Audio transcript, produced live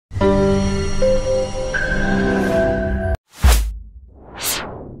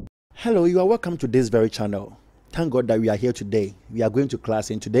Hello, you are welcome to this very channel. Thank God that we are here today. We are going to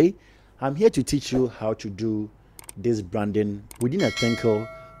class, and today I'm here to teach you how to do this branding within a twinkle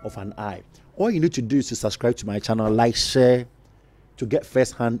of an eye. All you need to do is to subscribe to my channel, like, share to get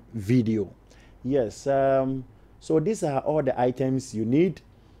first-hand video. Yes, so these are all the items you need.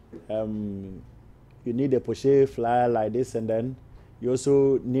 You need a pochette flyer like this, and then you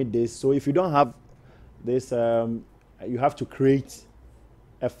also need this. So if you don't have this, you have to create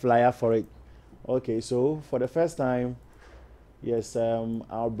a flyer for it. Okay, so for the first time, yes,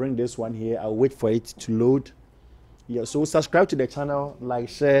 I'll bring this one here. I'll wait for it to load. Yeah, so subscribe to the channel, like,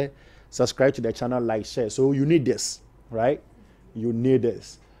 share. Subscribe to the channel, like, share. So you need this, right? You need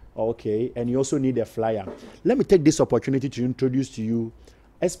this. Okay, and you also need a flyer. Let me take this opportunity to introduce to you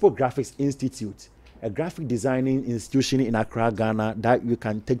Expo Graphics Institute, a graphic designing institution in Accra, Ghana, that you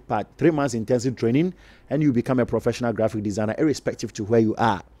can take part 3 months intensive training and you become a professional graphic designer irrespective to where you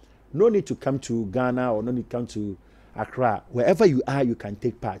are. No need to come to Ghana or no need to come to Accra. Wherever you are, you can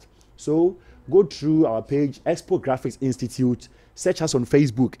take part. So go through our page, Expo Graphics Institute. Search us on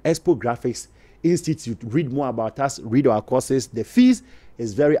Facebook, Expo Graphics Institute. Read more about us, read our courses. The fees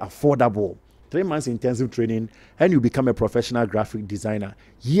is very affordable. 3 months intensive training and you become a professional graphic designer.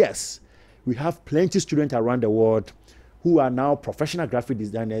 Yes, we have plenty of students around the world who are now professional graphic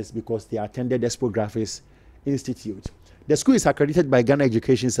designers because they attended Expo Graphics Institute. The school is accredited by Ghana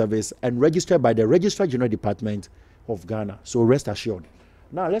Education Service and registered by the Registrar General Department of Ghana. So rest assured.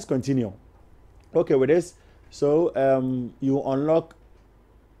 Now let's continue. Okay, with this, so you unlock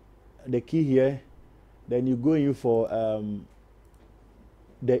the key here, then you go in for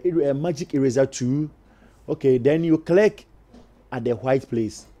the magic eraser tool. Okay, then you click at the white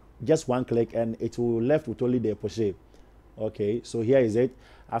place, just one click, and it will left with only the pochette. Okay, so here is it.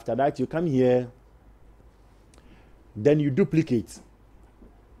 After that, you come here, then you duplicate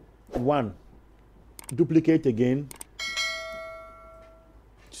one, duplicate again,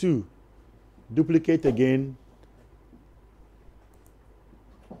 two, duplicate again,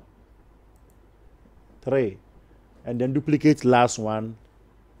 three, and then duplicate last one,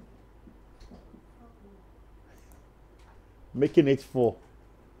 making it 4.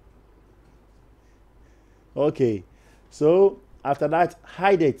 Okay, so after that,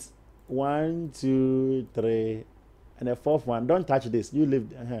 hide it. 1, 2, 3, and the 4th one. Don't touch this. You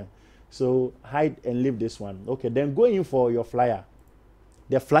leave. So hide and leave this one. Okay, then go in for your flyer.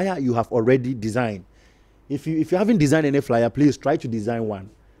 The flyer you have already designed. If you haven't designed any flyer, please try to design one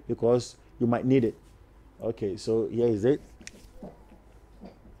because you might need it. Okay, so here is it.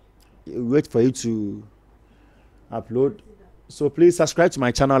 Wait for you to upload. So please subscribe to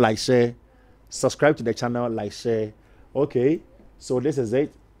my channel, like, share. Subscribe to the channel, like, share. Okay, so this is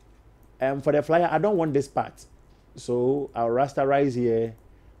it. And for the flyer, I don't want this part. So I'll rasterize here,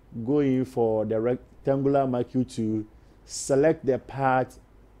 go in for the rectangular marquee to select the part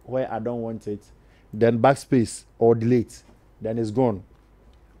where I don't want it, then backspace or delete, then it's gone.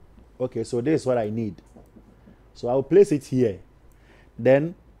 Okay, so this is what I need. So I'll place it here.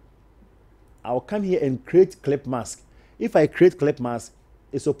 Then I'll come here and create clip mask. If I create clip mask,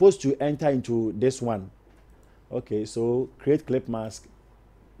 it's supposed to enter into this one. Okay, so create clip mask.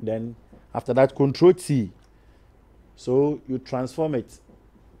 Then after that, Control T. So you transform it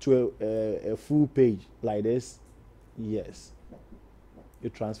to a full page like this. Yes, you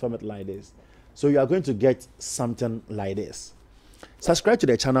transform it like this. So you are going to get something like this. Subscribe to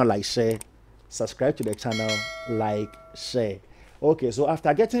the channel, like, share. Subscribe to the channel, like, share. Okay, so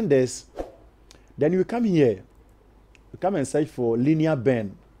after getting this, then you come here. You come and search for linear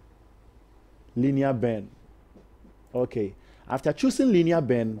bend. Linear bend. Okay, after choosing linear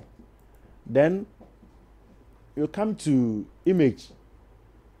bend, then you come to image,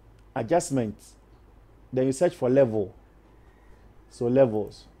 adjustment, then you search for level. So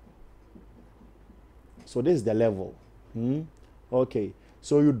levels. So this is the level. Okay,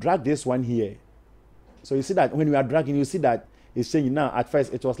 so you drag this one here. So you see that when you are dragging, you see that it's changing. Now at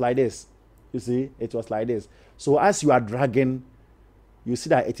first it was like this. You see, it was like this. So as you are dragging, you see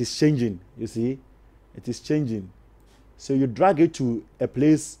that it is changing. You see, it is changing. So you drag it to a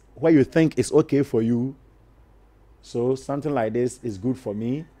place where you think is okay for you. So something like this is good for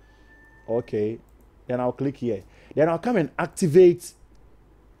me. Okay, then I'll click here. Then I'll come and activate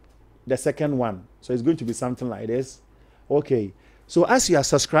the second one. So it's going to be something like this. Okay, so as you are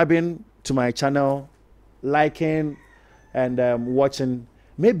subscribing to my channel, liking and watching,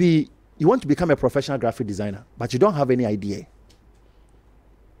 maybe you want to become a professional graphic designer, but you don't have any idea.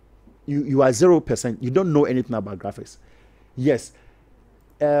 You are 0%. You don't know anything about graphics. Yes,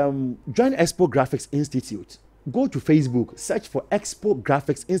 join Expo Graphics Institute. go to Facebook, search for Expo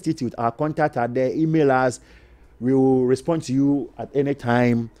Graphics Institute. Our contact are there. Email us. We will respond to you at any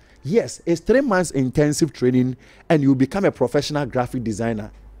time. Yes, it's 3 months intensive training, and you become a professional graphic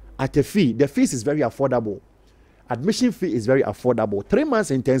designer at a fee. The fees is very affordable. Admission fee is very affordable. 3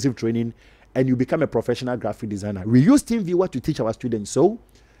 months intensive training, and you become a professional graphic designer. We use TeamViewer to teach our students, so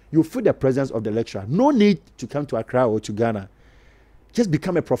you feel the presence of the lecturer. No need to come to Accra or to Ghana. Just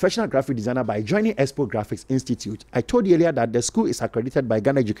become a professional graphic designer by joining Expo Graphics Institute. I told you earlier that the school is accredited by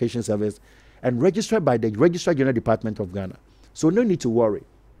Ghana Education Service and registered by the Registrar General Department of Ghana. So no need to worry.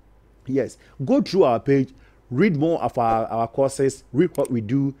 Yes, go through our page, read more of our courses, read what we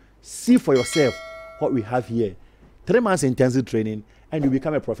do, see for yourself what we have here. 3 months intensive training, and you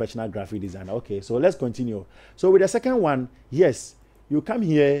become a professional graphic designer. Okay, so let's continue. So with the second one, yes, you come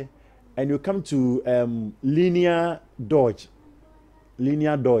here and you come to linear dodge.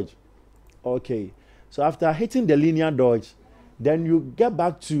 Linear dodge. Okay, so after hitting the linear dodge, then you get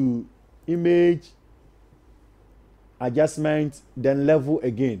back to image adjustment, then level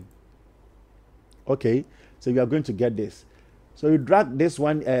again. Okay, so you are going to get this. So you drag this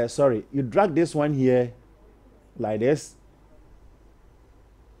one, you drag this one here like this.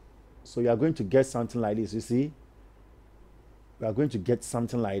 So you are going to get something like this, you see. You are going to get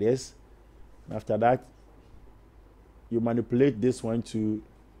something like this. After that, you manipulate this one to,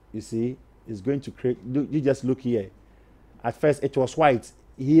 you see, it's going to create, you just look here. At first it was white,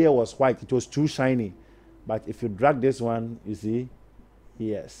 here was white, it was too shiny. But if you drag this one, you see,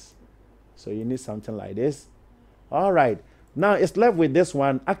 yes. So you need something like this. All right, now it's left with this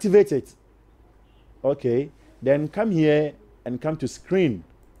one, activate it. Okay, then come here and come to screen.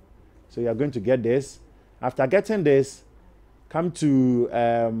 So you are going to get this. After getting this, come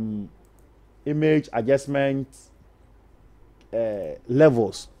to image adjustment,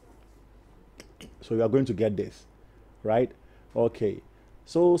 levels. So you are going to get this, right? Okay,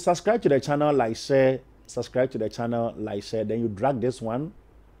 so subscribe to the channel, like, share. Subscribe to the channel, like, share. Then you drag this one,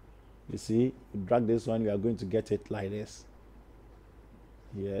 you see, you drag this one, you are going to get it like this.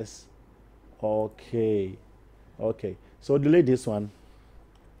 Yes. Okay, okay, so delete this one,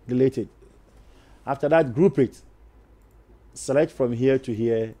 delete it. After that, group it. Select from here to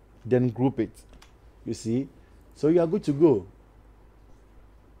here, then group it. You see, so you are good to go.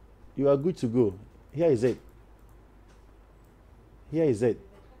 You are good to go. Here is it. Here is it.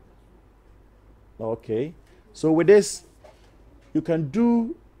 Okay, so with this, you can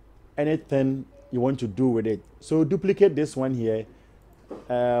do anything you want to do with it. So duplicate this one here.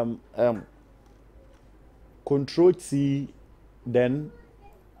 Control T, then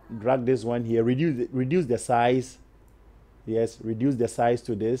drag this one here. Reduce the size. Yes, reduce the size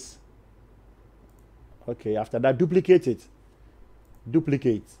to this. Okay, after that, duplicate it.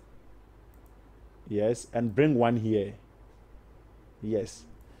 Duplicate. Yes, and bring one here. Yes.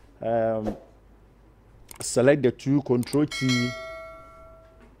 Select the two, Control T,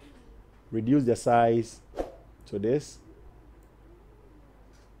 reduce the size to this.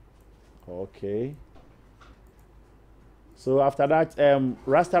 Okay. So after that,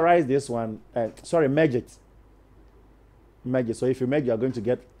 rasterize this one. Merge it. Merge it. So if you merge, you are going to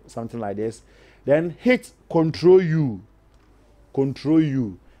get something like this. Then hit Control U. Control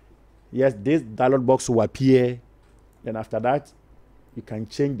U. Yes, this dialog box will appear. Then after that, you can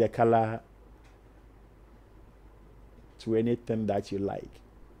change the color to anything that you like.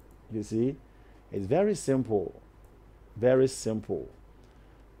 You see, it's very simple. Very simple.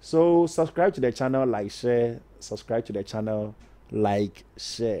 So subscribe to the channel, like, share. Subscribe to the channel, like,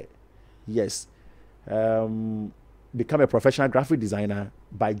 share. Yes. Become a professional graphic designer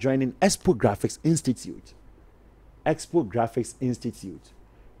by joining Expo Graphics Institute. Expo Graphics Institute.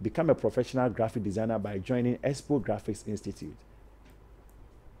 Become a professional graphic designer by joining Expo Graphics Institute.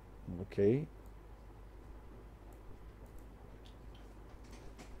 Okay.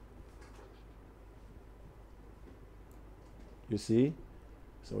 You see?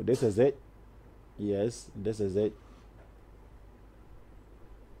 So this is it. Yes, this is it.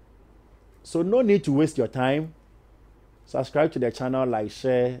 So no need to waste your time. Subscribe to the channel, like,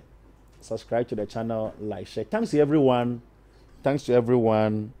 share. Subscribe to the channel, like, share. Thanks to everyone. Thanks to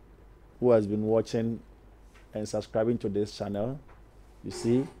everyone who has been watching and subscribing to this channel. You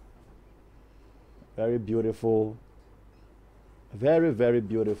see? Very beautiful. Very, very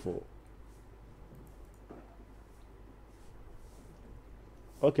beautiful.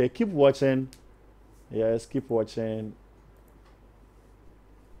 Okay, keep watching. Yes, keep watching.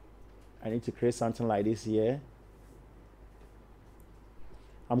 I need to create something like this here.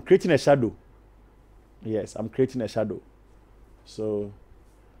 I'm creating a shadow. Yes, I'm creating a shadow. So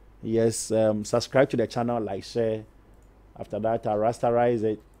Yes, subscribe to the channel, like, share. After that, I'll rasterize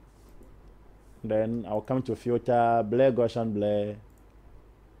it. Then I'll come to filter, blur, Gaussian blur.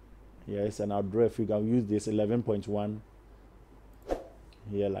 Yes, and I'll draw a figure. I'll use this 11.1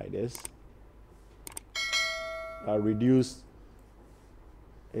 here like this. I'll reduce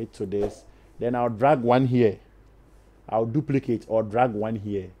it to this. Then I'll drag one here. I'll duplicate or drag one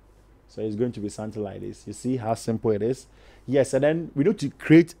here. So it's going to be something like this. You see how simple it is? Yes, and then we need to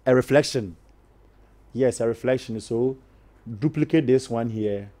create a reflection. Yes, a reflection. So duplicate this one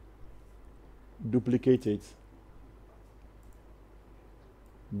here. Duplicate it.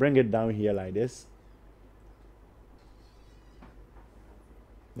 Bring it down here like this.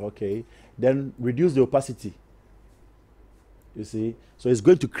 Okay. Then reduce the opacity. You see? So it's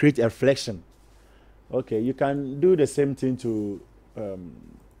going to create a reflection. Okay, you can do the same thing to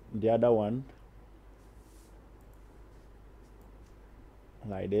the other one.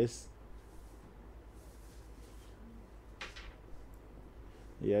 Like this.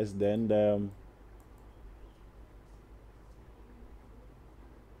 Yes, then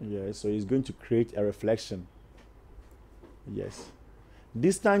yeah, so it's going to create a reflection. Yes.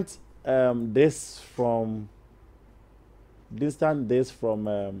 Distance this from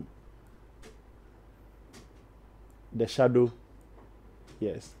the shadow.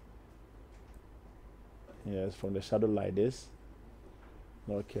 Yes. Yes, from the shadow like this.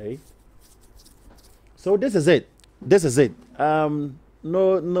 Okay. So this is it. This is it.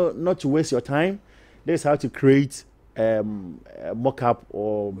 Not to waste your time. This is how to create mock-up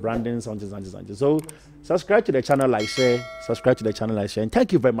or branding something. So subscribe to the channel, like, share. Subscribe to the channel, like, share. And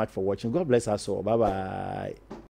thank you very much for watching. God bless us all. Bye bye.